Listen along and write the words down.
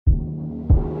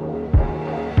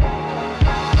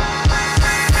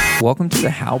Welcome to the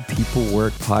How People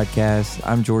Work podcast.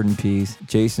 I'm Jordan Peace,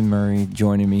 Jason Murray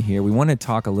joining me here. We want to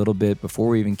talk a little bit before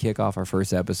we even kick off our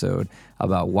first episode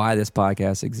about why this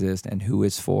podcast exists and who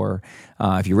it's for.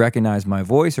 If you recognize my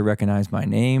voice or recognize my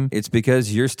name, it's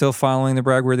because you're still following the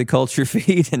Bragworthy Culture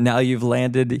feed and now you've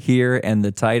landed here and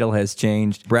the title has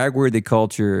changed. Bragworthy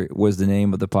Culture was the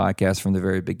name of the podcast from the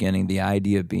very beginning. The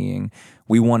idea being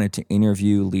we wanted to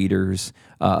interview leaders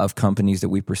of companies that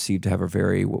we perceive to have a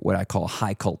very, what I call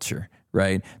high culture,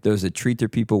 right? Those that treat their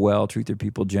people well, treat their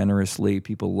people generously.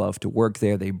 People love to work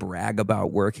there. They brag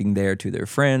about working there to their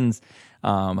friends.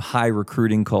 High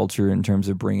recruiting culture in terms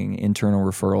of bringing internal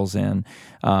referrals in.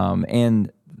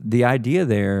 And the idea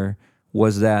there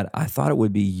was that I thought it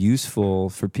would be useful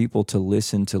for people to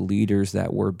listen to leaders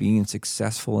that were being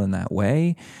successful in that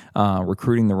way,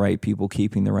 recruiting the right people,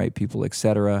 keeping the right people, et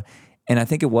cetera. And I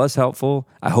think it was helpful.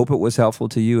 I hope it was helpful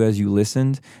to you as you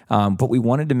listened. But we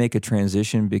wanted to make a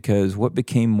transition because what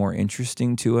became more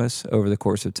interesting to us over the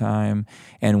course of time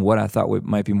and what I thought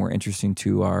might be more interesting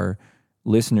to our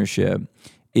listenership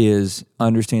is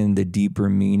understanding the deeper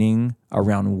meaning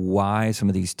around why some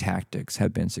of these tactics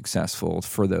have been successful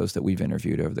for those that we've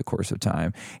interviewed over the course of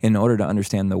time. In order to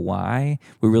understand the why,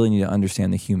 we really need to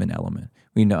understand the human element.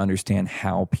 We need to understand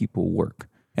how people work.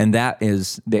 And that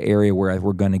is the area where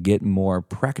we're going to get more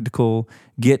practical,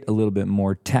 get a little bit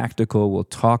more tactical. We'll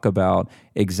talk about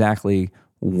exactly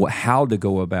how to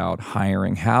go about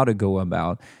hiring, how to go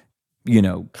about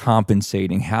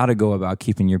compensating, how to go about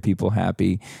keeping your people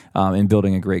happy and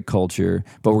building a great culture.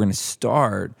 But we're going to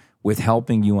start with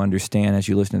helping you understand as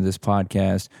you listen to this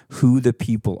podcast who the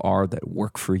people are that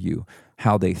work for you,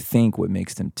 how they think, what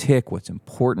makes them tick, what's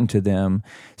important to them,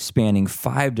 spanning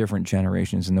 5 different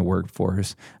generations in the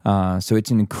workforce. So it's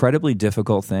an incredibly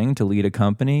difficult thing to lead a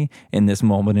company in this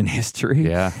moment in history.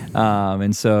 Yeah.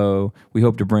 And so we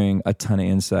hope to bring a ton of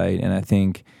insight. And I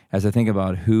think as I think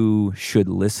about who should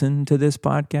listen to this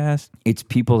podcast, it's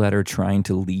people that are trying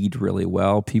to lead really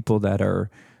well, people that are,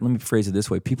 let me phrase it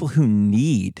this way, people who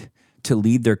need to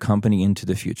lead their company into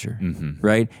the future,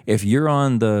 right? If you're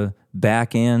on the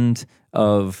back end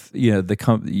of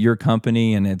your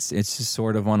company and it's just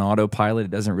sort of on autopilot,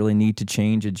 it doesn't really need to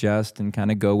change, adjust, and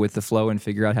kind of go with the flow and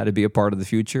figure out how to be a part of the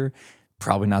future,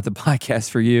 probably not the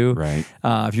podcast for you. Right.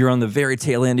 If you're on the very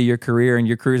tail end of your career and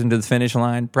you're cruising to the finish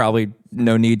line, probably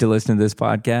no need to listen to this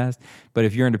podcast. But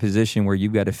if you're in a position where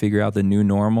you've got to figure out the new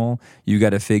normal, you've got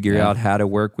to figure out how to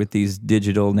work with these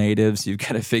digital natives, you've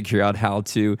got to figure out how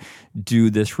to do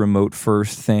this remote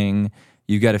first thing,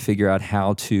 you've got to figure out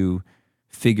how to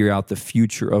figure out the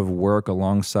future of work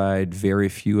alongside very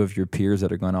few of your peers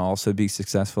that are going to also be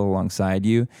successful alongside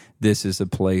you, this is a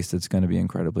place that's going to be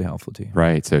incredibly helpful to you.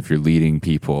 Right. So if you're leading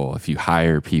people, if you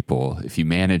hire people, if you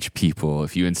manage people,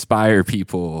 if you inspire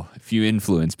people, if you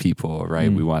influence people,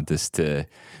 right, we want this to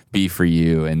be for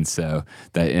you. And so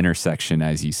that intersection,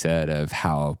 as you said, of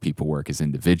how people work as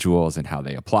individuals and how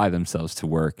they apply themselves to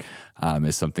work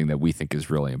is something that we think is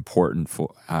really important.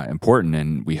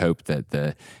 And we hope that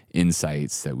the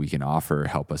insights that we can offer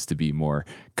help us to be more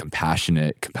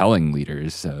compassionate, compelling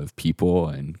leaders of people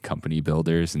and company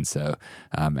builders. And so,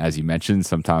 as you mentioned,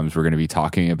 sometimes we're going to be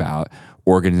talking about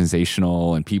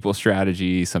organizational and people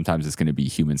strategy. Sometimes it's going to be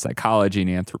human psychology and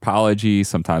anthropology.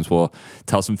 Sometimes we'll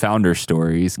tell some founder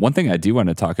stories. One thing I do want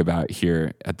to talk about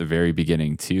here at the very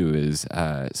beginning too is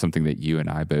something that you and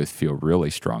I both feel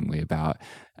really strongly about.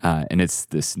 And it's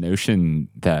this notion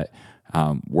that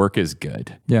work is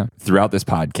good. Yeah. Throughout this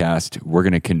podcast, we're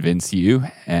going to convince you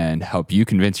and help you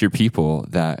convince your people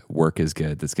that work is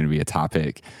good. That's going to be a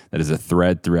topic that is a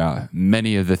thread throughout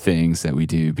many of the things that we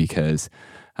do because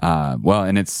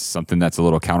and it's something that's a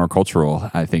little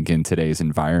countercultural, I think, in today's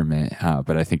environment.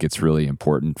 But I think it's really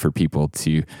important for people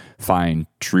to find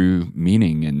true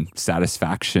meaning and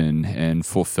satisfaction and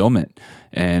fulfillment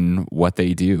in what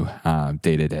they do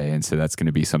day to day. And so that's going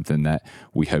to be something that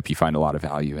we hope you find a lot of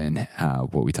value in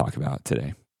what we talk about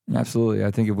today. Absolutely. I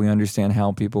think if we understand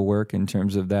how people work in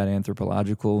terms of that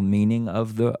anthropological meaning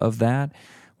of that,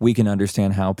 we can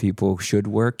understand how people should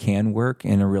work, can work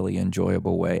in a really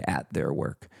enjoyable way at their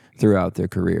work throughout their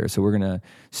career. So we're going to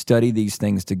study these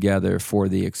things together for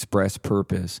the express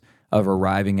purpose of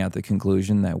arriving at the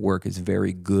conclusion that work is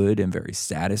very good and very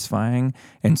satisfying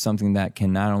and something that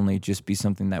can not only just be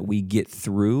something that we get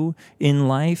through in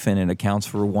life, and it accounts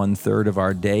for 1/3 of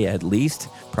our day at least,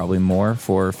 probably more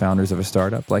for founders of a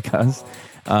startup like us,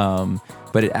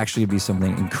 but it actually be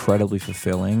something incredibly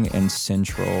fulfilling and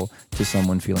central to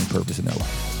someone feeling purpose in their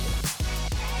life.